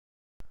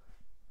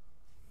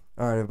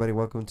Alright, everybody,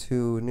 welcome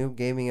to Noob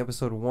Gaming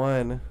Episode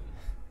 1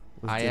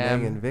 with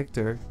Janang and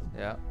Victor.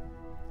 Yeah.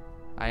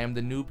 I am the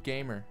Noob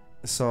Gamer.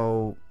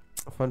 So,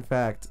 fun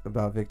fact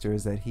about Victor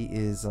is that he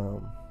is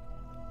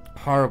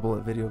horrible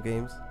at video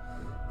games.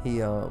 He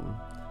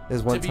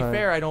there's one time. To be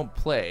fair, I don't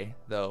play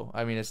though.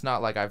 I mean, it's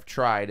not like I've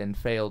tried and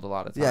failed a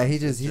lot of times. Yeah, he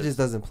just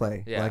doesn't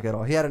play like at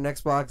all. He had an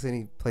Xbox and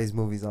he plays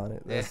movies on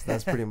it.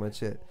 That's pretty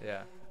much it.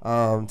 Yeah.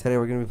 Today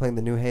we're gonna be playing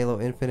the new Halo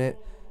Infinite.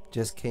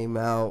 Just came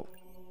out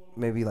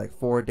maybe like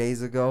 4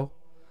 days ago.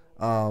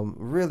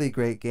 Really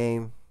great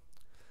game.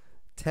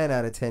 10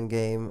 out of 10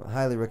 game.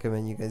 Highly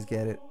recommend you guys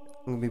get it.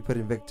 I'm gonna be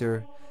putting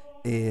Victor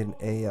in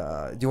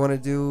a do you want to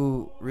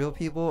do real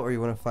people or you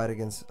want to fight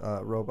against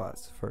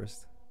robots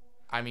first?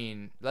 I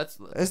mean, let's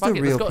do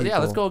real people. Yeah,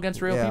 let's go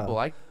against real people.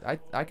 I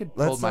could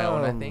hold my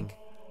own, I think.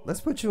 Let's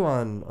put you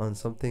on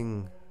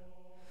something.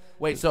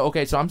 Wait, so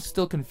okay, so I'm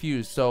still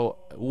confused. So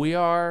we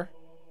are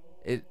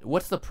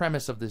what's the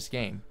premise of this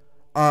game?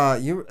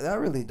 That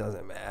really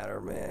doesn't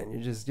matter, man.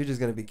 You're just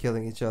gonna be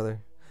killing each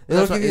other.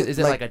 Is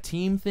it like a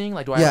team thing?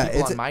 Like, do I have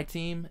people on my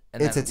team?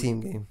 And it's a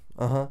team game.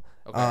 Okay.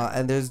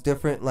 And there's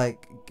different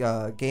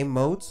game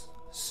modes.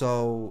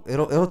 So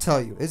it'll tell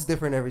you. It's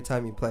different every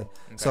time you play.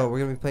 Okay. So we're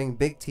gonna be playing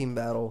big team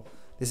battle.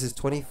 This is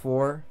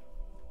 24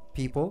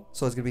 people,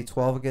 so it's gonna be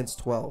 12 against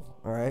 12.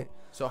 All right.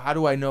 So how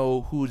do I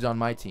know who's on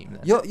my team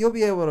then? You'll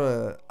be able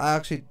to. I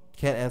actually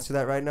can't answer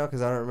that right now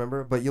because I don't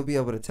remember. But you'll be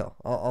able to tell.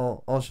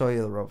 I'll show you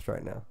the ropes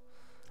right now.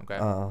 Okay.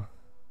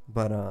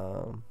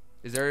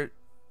 Is there?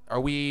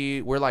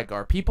 We're like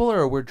our people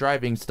or we're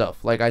driving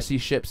stuff? Like I see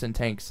ships and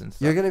tanks and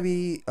stuff. You're gonna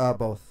be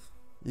both.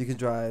 You can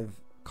drive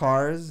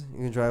cars. You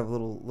can drive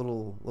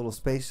little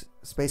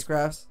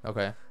spacecrafts.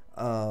 Okay.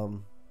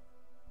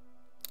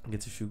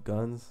 Get to shoot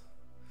guns.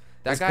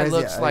 That guy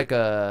looks like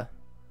a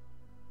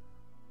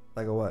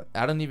what?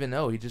 I don't even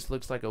know. He just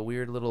looks like a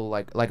weird little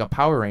like a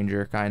Power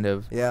Ranger kind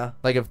of. Yeah.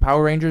 Like if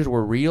Power Rangers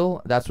were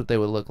real, that's what they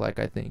would look like.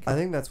 I think. I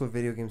think that's what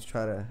video games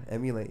try to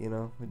emulate. You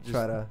know,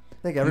 I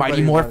think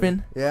Mighty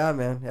Morphin. Yeah,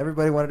 man.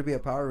 Everybody wanted to be a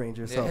Power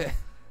Ranger, so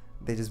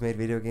they just made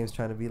video games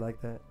trying to be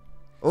like that.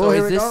 Oh, so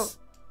here we go.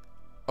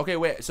 Okay,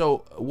 wait.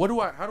 So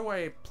how do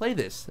I play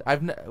this?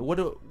 What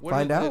do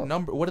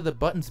the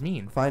buttons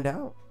mean? Find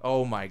out.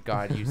 Oh my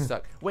God, you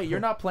suck. Wait, you're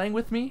not playing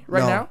with me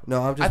now?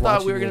 No, I'm just. I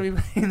thought we were gonna be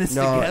playing this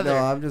together. No,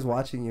 I'm just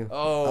watching you.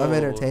 Oh, I'm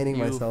entertaining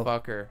myself.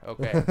 Fucker.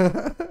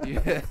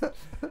 Okay.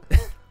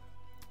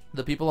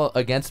 The people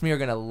against me are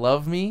gonna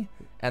love me,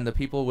 and the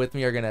people with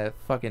me are gonna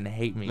fucking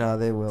hate me. No,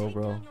 they will,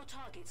 bro.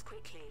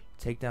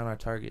 Take down our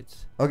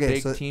targets.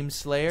 Okay, Big team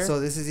slayer. So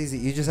this is easy.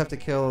 You just have to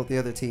kill the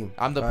other team.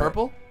 I'm the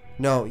purple. Right?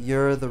 No,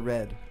 you're the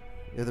red.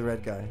 You're the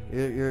red guy.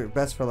 You're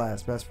best for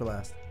last. Best for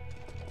last.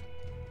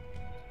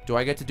 Do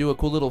I get to do a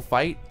cool little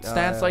fight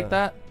stance like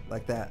that?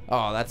 Like that.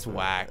 Oh, that's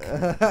whack.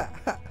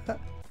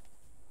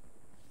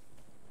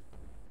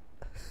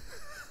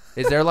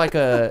 Is there like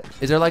a?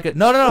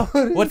 No.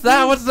 What's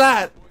that? What's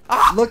that?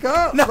 Ah! Look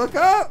up! No. Look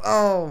up!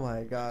 Oh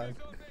my God.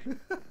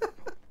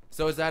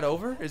 So is that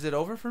over? Is it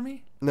over for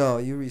me? No,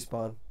 you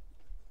respawn.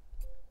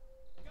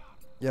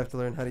 You have to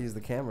learn how to use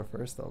the camera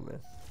first, though, man.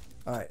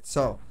 All right,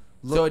 so.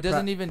 So it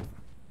doesn't even.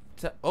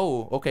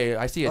 Oh, okay.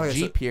 I see a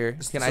Jeep here.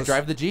 Can I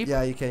drive the Jeep?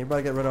 Yeah, you can. You're about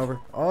to get run over.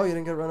 Oh, you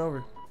didn't get run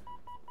over.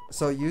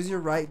 So use your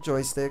right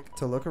joystick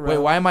to look around. Wait,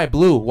 why am I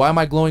blue? Why am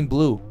I glowing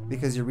blue?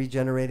 Because you're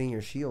regenerating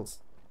your shields.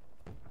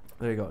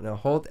 There you go. Now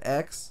hold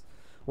X.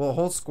 Well,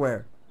 hold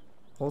square.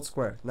 Hold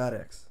square, not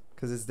X,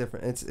 because it's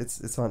different.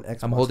 It's on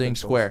X. I'm holding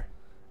square.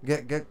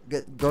 Go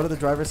to the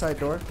driver's side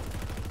door.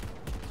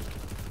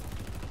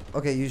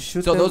 Okay, you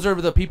shoot. So those are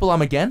the people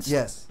I'm against?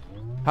 Yes.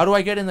 How do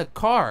I get in the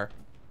car?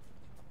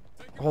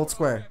 Hold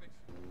square.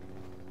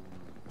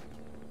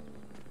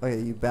 Okay,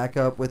 you back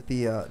up with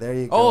the there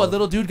you go. Oh, a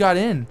little dude got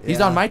in. Yeah.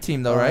 He's on my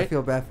team though, right? I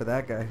feel bad for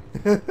that guy.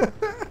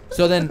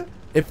 So then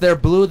if they're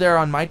blue, they're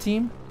on my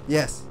team?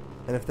 Yes.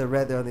 And if they're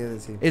red, they're on the other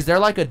team. Is there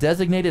like a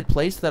designated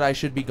place that I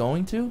should be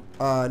going to?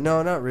 No,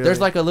 not really. There's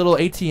like a little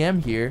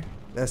ATM here.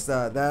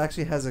 That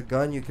actually has a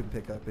gun you can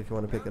pick up if you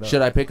want to pick it up.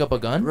 Should I pick up a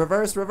gun?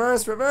 Reverse.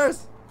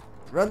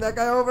 Run that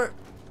guy over.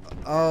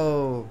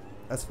 Oh,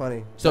 that's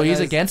funny. So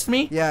he's against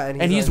me? Yeah,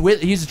 and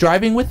he's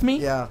driving with me?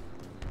 Yeah.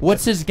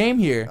 What's his game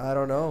here? I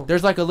don't know.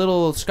 There's like a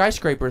little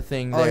skyscraper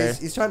thing there. Oh,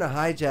 he's trying to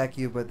hijack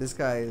you, but this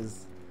guy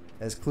is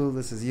as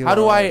clueless as you. How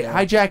do I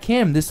hijack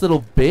him? This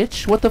little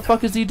bitch? What the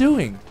fuck is he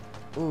doing?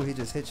 Ooh, he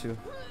just hit you.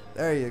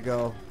 There you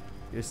go.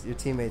 Your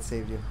teammate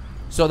saved you.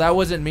 So that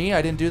wasn't me?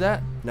 I didn't do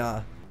that?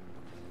 Nah.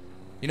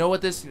 You know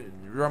what this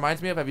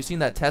reminds me of? Have you seen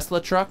that Tesla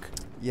truck?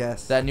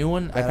 Yes. That new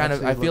one?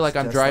 I feel like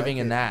I'm driving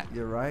in that.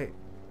 You're right.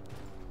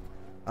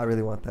 I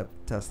really want that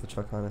Tesla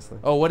truck, honestly.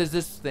 Oh, what is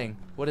this thing?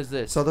 What is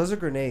this? So those are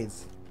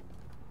grenades.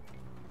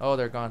 Oh,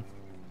 they're gone.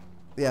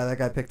 Yeah, that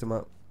guy picked them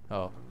up.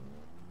 Oh.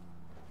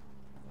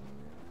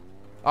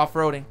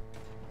 Off-roading.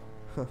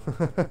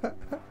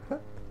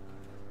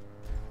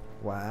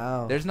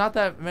 Wow. There's not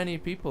that many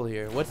people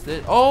here. What's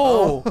this?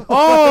 Oh!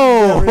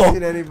 Oh! I've never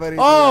seen anybody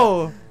do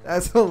that.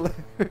 That's hilarious.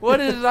 What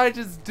did I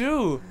just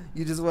do?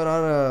 You just went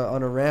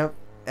on a ramp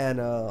and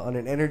on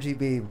an energy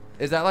beam.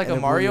 Is that like And a it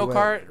blew Mario you away.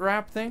 Kart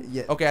rap thing?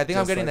 Yeah, Okay, I think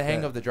I'm just getting like the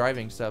hang that. of the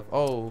driving stuff.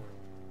 Oh,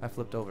 I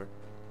flipped over.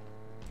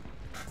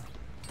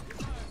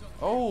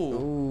 Oh.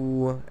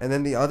 Ooh, and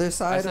then the other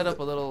side. I set up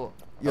a little.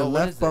 Your oh, what is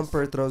left this?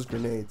 bumper throws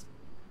grenades.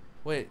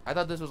 Wait, I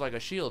thought this was like a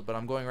shield, but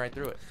I'm going right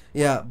through it.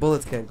 Yeah,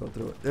 bullets can't go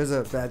through it. There's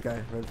a bad guy right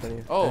in front of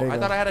you. Oh, I go.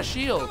 thought I had a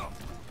shield.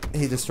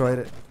 He destroyed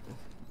it.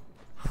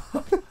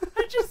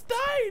 I just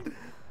died.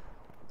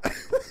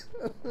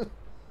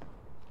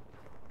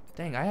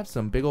 Dang, I have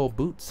some big old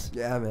boots.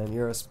 Yeah, man,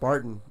 you're a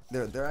Spartan.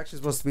 They're actually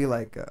supposed to be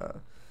like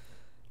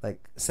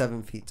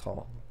 7 feet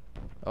tall.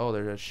 Oh,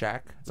 there's a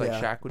Shaq. It's like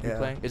Yeah, Shaq would be yeah,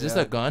 playing. Is this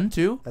yeah. a gun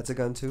too? That's a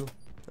gun too.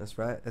 That's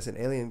right. That's an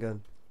alien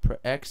gun.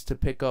 X to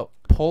pick up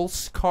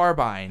pulse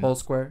carbine. Whole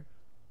square.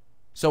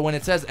 So when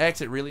it says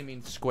X, it really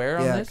means square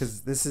on Yeah, this?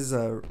 because this is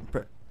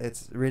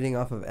it's reading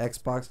off of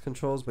Xbox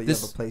controls, but you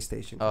This- have a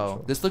PlayStation Oh,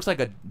 control. this looks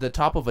like the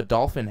top of a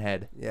dolphin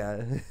head.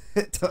 Yeah,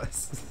 it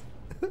does.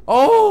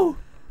 Oh!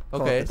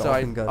 Call it Okay, the so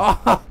I... dolphin gun.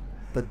 Oh!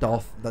 The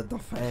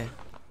dolphin.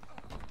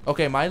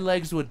 Okay, my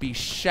legs would be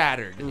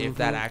shattered if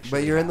that Mhm. actually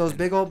But you're in those happened.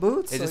 big old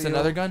boots. Is so this you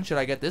another know- gun? Should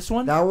I get this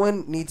one? That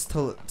one needs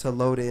to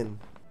load in.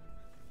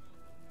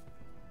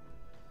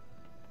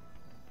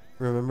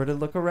 Remember to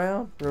look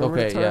around. Remember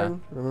Okay, to yeah.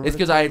 turn. Remember It's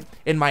to because turn.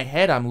 in my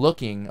head, I'm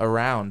looking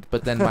around,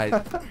 but then my...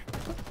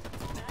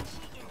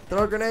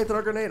 Throw a grenade. Throw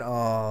a grenade.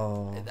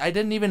 Oh. I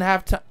didn't even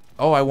have to...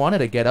 Oh, I wanted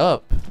to get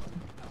up.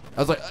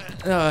 I was like,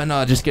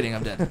 no, just kidding,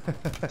 I'm dead.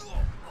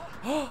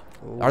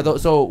 Are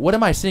those... So, what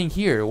am I seeing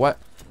here? What...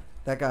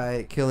 That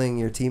guy killing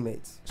your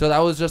teammates. So that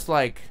was just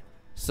like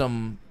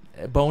some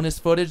bonus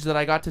footage that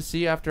I got to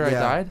see after I Yeah.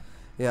 died?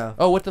 Yeah.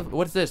 Oh,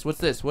 what's this? What's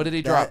this? What did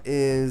he drop? That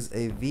is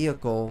a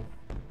vehicle.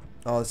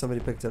 Oh, somebody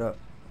picked it up.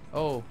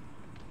 Oh,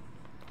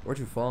 Where'd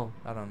you fall?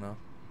 I don't know.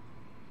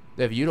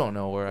 If you don't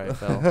know where I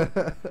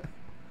fell.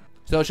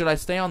 So should I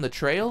stay on the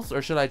trails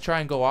or should I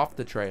try and go off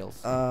the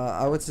trails?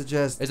 I would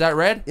suggest. Is that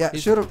red? Yeah,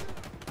 He's- shoot him.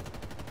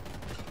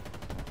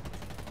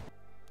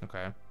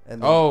 Okay.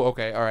 And then, Oh,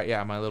 okay. All right.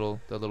 Yeah, the little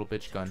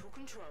bitch gun.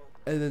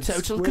 and then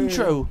Total square.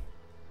 control.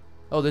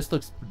 Oh, this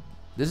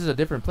is a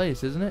different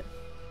place, isn't it?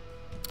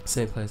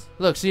 Same place.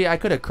 Look, see, I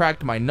could have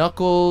cracked my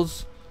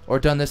knuckles or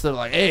done this little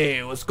like,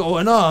 hey, what's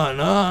going on?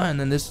 And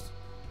then this,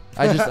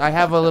 I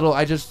have a little,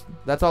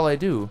 that's all I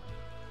do.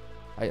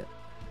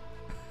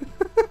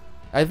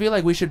 I feel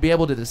like we should be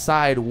able to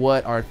decide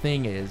what our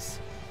thing is.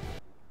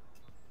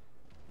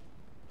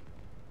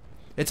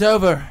 It's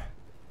over.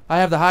 I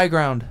have the high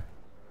ground.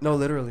 No,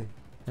 literally.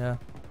 Yeah.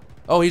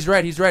 Oh, he's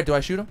red. He's red. Do I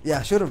shoot him?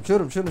 Yeah, shoot him.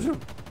 Shoot him. Shoot him. Shoot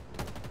him.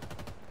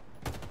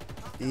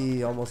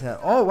 He almost had.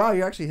 Oh wow,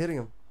 you're actually hitting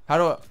him. How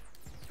do I?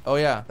 Oh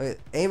yeah. Wait,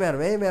 aim at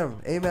him. Aim at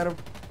him. Aim at him.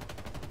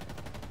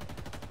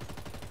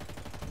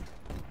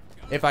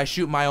 If I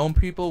shoot my own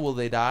people, will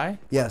they die?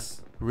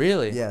 Yes.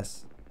 Really?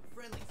 Yes.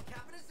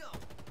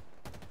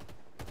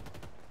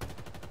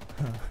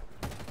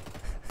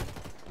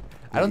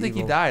 I don't think he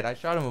Evil. died. I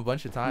shot him a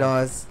bunch of times.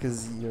 No, it's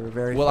because you're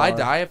very. Will I far.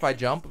 die if I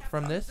jump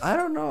from this? I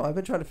don't know. I've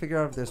been trying to figure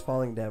out if there's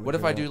falling damage. What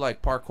if or I not. do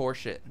like parkour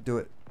shit? Do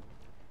it.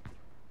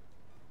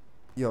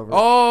 You over.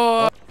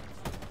 Oh!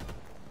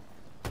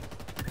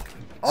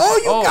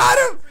 Oh, you Oh. got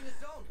him!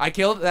 I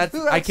killed that.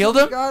 You I killed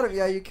actually him. Got him.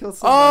 Yeah, you killed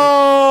somebody.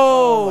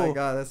 Oh! Oh my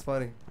god, that's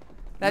funny.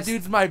 That You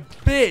dude's my You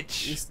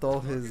bitch. stole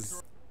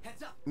his.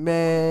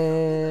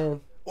 Man.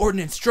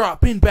 Ordnance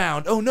drop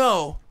inbound. Oh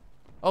no.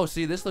 Oh,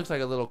 see, this looks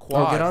like a little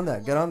quad. Oh, get on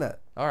that. Get on that.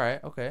 All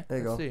right. Okay. There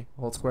you Let's go. see.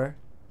 Hold square.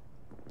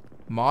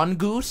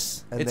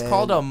 Mongoose. And It's then-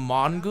 called a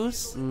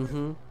mongoose.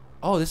 Mm-hmm.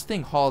 Oh, this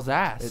thing hauls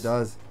ass. It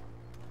does.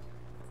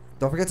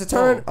 Don't forget to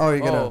turn. Oh, Oh, you're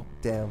gonna. oh.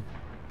 Damn.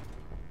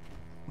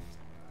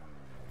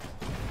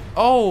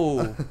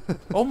 Oh.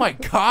 Oh my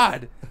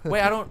God.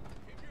 Wait, I don't.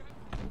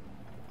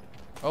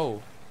 Oh.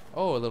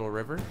 Oh, a little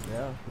river.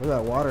 Yeah. Look at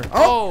that water.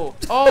 Oh.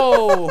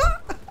 Oh.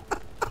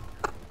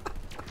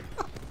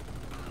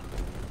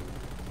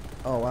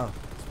 Oh wow.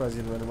 Surprised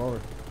you didn't run him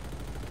over.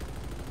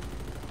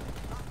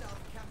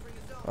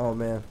 Oh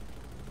man.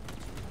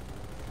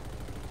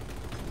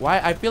 Why?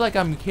 I feel like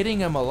I'm hitting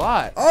him a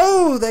lot.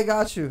 Oh, they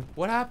got you.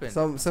 What happened?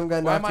 Some guy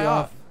Why knocked am you I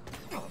off.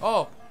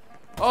 Oh.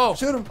 Oh.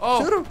 Shoot him.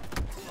 Oh. Shoot him.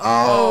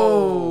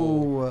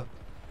 Oh.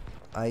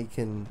 I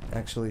can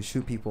actually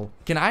shoot people.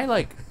 Can I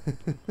like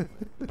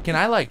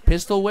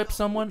pistol whip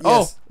someone?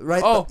 Yes. Oh.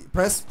 Right. Oh.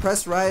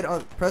 Press right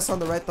on. Press on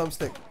the right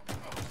thumbstick.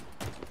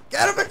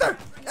 Get him, Victor.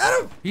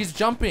 Get him. He's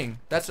jumping.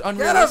 That's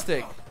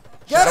unrealistic.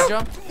 Should Get I him.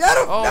 jump? Get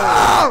him. Oh.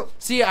 No.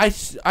 See,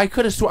 I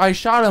could have I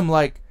shot him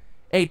like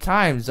 8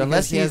 times.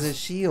 Because he has a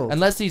shield.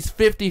 Unless he's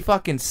 50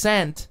 fucking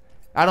cent,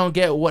 I don't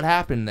get what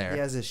happened there. He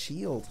has a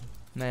shield.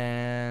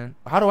 Man,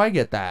 how do I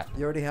get that?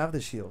 You already have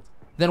the shield.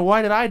 Then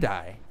why did I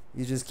die?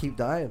 You just keep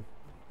dying.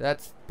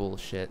 That's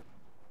bullshit.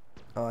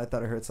 Oh, I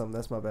thought I heard something.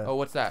 That's my bad. Oh,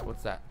 what's that?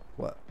 What's that?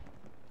 What?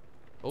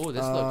 Oh,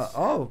 this looks.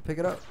 Oh, pick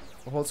it up.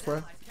 Hold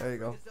square. There you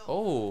go.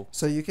 Oh,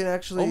 So you can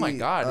actually. Oh my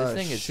God, this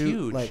thing is shoot,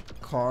 huge.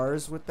 Like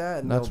cars with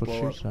that, and that's they'll what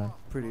blow she up said.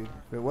 pretty.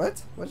 Wait,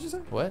 what? What did you say?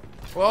 What?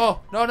 Oh,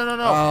 no.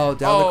 Oh,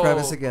 down the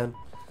crevice again.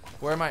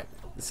 Where am I?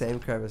 The same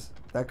crevice.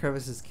 That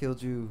crevice has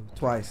killed you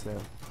twice now.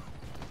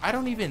 I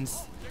don't even.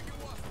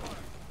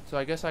 So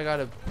I guess I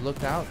gotta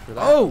look out for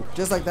that. Oh,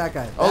 just like that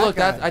guy. Oh, That look,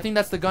 guy. I think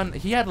that's the gun.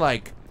 He had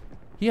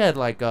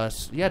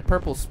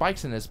purple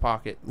spikes in his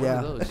pocket. What Yeah.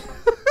 are those?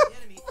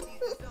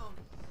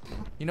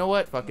 You know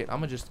what? Fuck it. I'm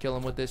gonna just kill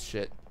him with this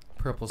shit.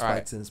 Purple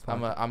spikes in his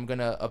pocket. I'm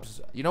gonna.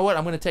 You know what?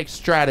 I'm gonna take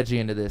strategy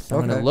into this.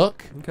 I'm gonna Okay.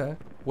 look. Okay.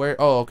 Where?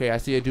 Oh, okay. I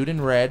see a dude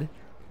in red.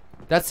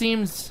 That's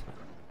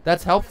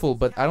helpful,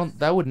 but I don't.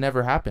 That would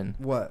never happen.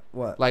 What?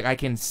 What? Like I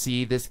can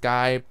see this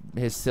guy,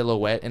 his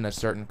silhouette in a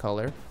certain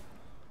color.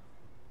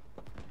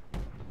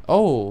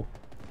 Oh.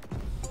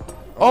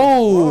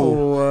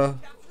 Oh.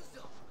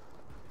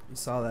 You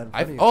saw that. In front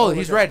I. of you. Oh, look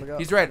he's out, red. look out.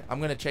 He's red.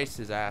 I'm gonna chase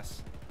his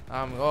ass.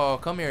 Oh,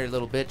 come here,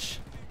 little bitch.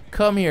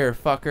 Come here,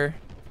 fucker.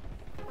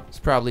 It's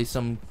probably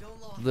some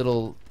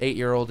little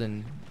 8-year-old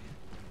in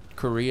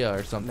Korea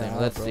or something. Nah,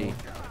 Let's bro. see.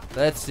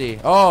 Let's see.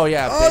 Oh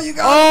yeah. Oh, bitch. you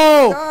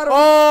got him. You got him.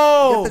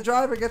 Oh. Get the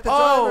driver. Get the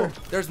Oh.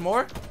 driver. There's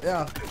more.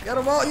 Yeah. Get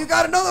them all. You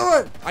got another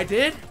one. I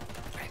did.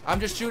 I'm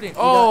just shooting. You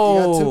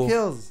Oh. got 2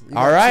 kills. You got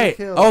All 2 right.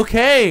 kills.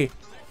 Okay.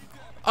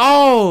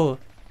 Oh.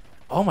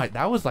 Oh my.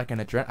 That was like an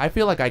adrenaline. I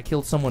feel like I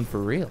killed someone for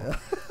real.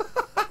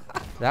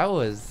 That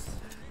was.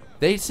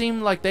 They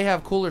seem like they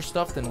have cooler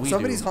stuff than we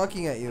Somebody's do.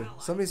 honking at you.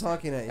 Somebody's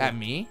honking at you. At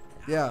me?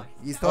 Yeah.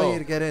 He's telling Oh. you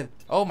to get in.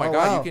 Oh my Oh,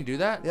 god, wow. you can do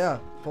that? Yeah.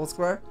 Hold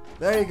square.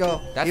 There you go.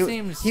 That he,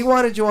 seems- He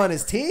wanted you on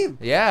his team.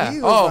 Yeah.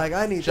 He was Oh, like,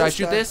 I need should I this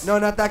shoot guy. this? No,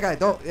 not that guy.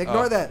 Don't.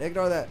 Ignore Oh. that.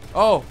 Ignore that.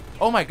 Oh.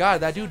 Oh my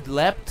god, that dude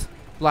leapt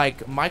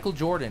like Michael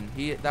Jordan.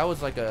 That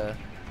was like a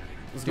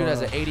What's dude going has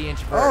on? an 80-inch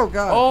vert. Oh,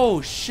 God.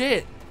 Oh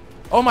shit.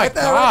 Oh my Right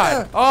there, god. right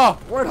there. Oh.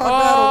 Warthog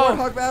Oh.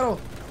 battle. Warthog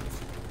battle.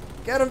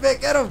 Get him,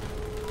 Vic. Get him.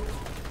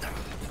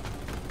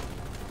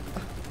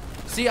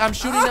 See, I'm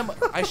shooting them.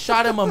 I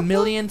shot him a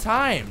million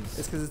times.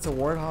 It's because it's a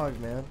warthog,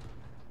 man.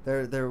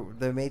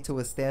 They're made to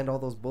withstand all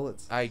those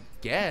bullets. I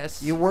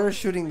guess. You were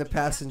shooting the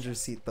passenger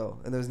seat though,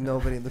 and there's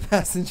nobody in the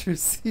passenger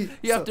seat.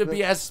 You have So to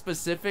be as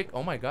specific.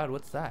 Oh my god,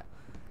 what's that?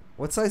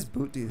 What size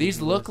boot do you? These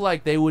think look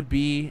like they would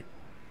be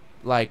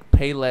like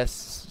Payless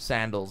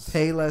sandals.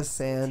 Payless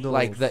sandals.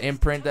 Like the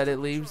imprint that it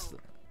leaves.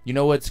 You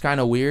know what's kind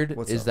of weird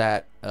What's is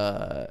up?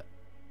 that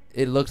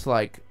it looks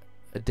like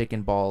a dick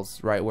and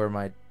balls right where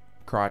my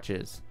crotch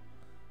is.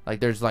 Like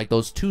there's like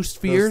those 2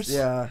 spheres.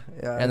 Yeah.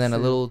 And then I a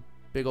see. little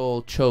big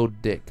old chode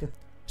dick.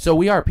 So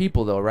we are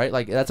people though, right?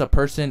 Like that's a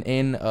person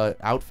in a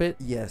outfit.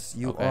 Yes,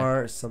 you Okay.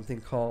 are something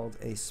called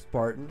a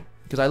Spartan.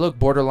 Because I look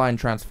borderline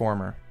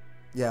Transformer.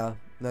 Yeah.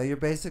 No, you're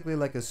basically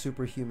like a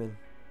superhuman,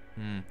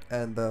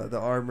 and the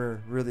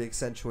armor really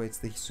accentuates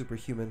the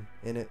superhuman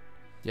in it.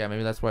 Yeah,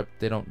 maybe that's why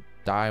they don't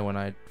die when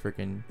I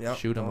freaking Yep.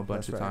 shoot them Oh, a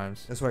bunch that's of right.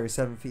 times. That's why you're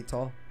 7 feet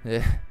tall.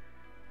 Yeah.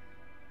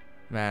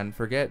 Man,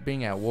 forget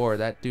being at war.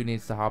 That dude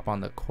needs to hop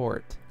on the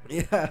court.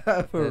 Yeah,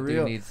 for That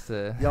real. dude needs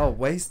to. Y'all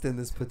wasting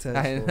this I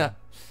potential. know.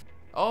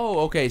 Oh,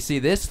 okay. See,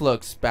 this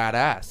looks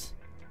badass.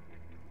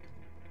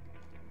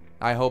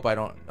 I hope I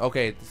don't.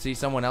 Okay, see,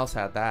 someone else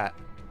had that,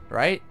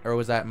 right? Or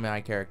was that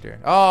my character?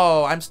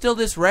 Oh, I'm still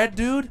this red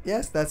dude?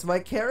 Yes, that's my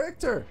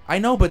character. I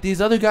know, but these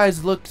other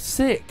guys look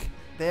sick.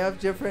 They have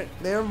different.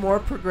 They're more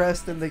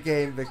progressed in the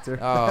game, Victor.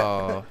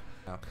 Oh.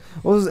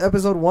 What was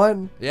episode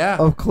 1 Yeah.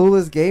 of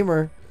Clueless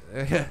Gamer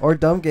or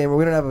Dumb Gamer?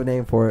 We don't have a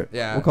name for it.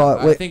 Yeah. We'll call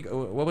it. I Wait, think,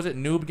 what was it?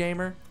 Noob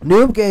Gamer?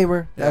 Noob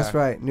Gamer. That's Yeah.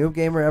 right. Noob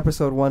Gamer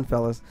episode 1,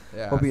 fellas.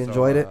 Yeah. Hope you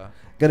enjoyed it.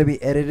 Gonna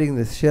be editing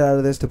the shit out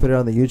of this to put it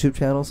on the YouTube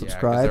channel. Yeah, 'cause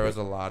Subscribe. there was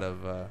a lot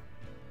of.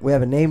 We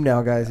have a name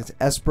now, guys. It's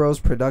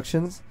Espros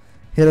Productions.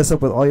 Hit us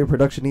up with all your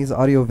production needs,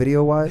 audio,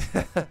 video wise,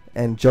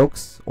 and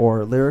jokes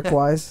or lyric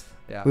wise.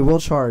 Yeah. We will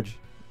charge,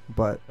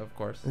 but Of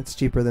course. it's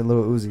cheaper than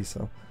Little Uzi.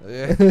 So.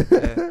 Yeah.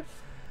 Yeah.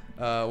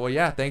 Well,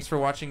 yeah. Thanks for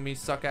watching me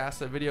suck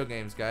ass at video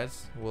games,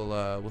 guys.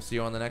 We'll see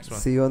you on the next one.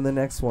 See you on the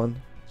next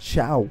one.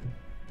 Ciao.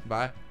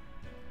 Bye.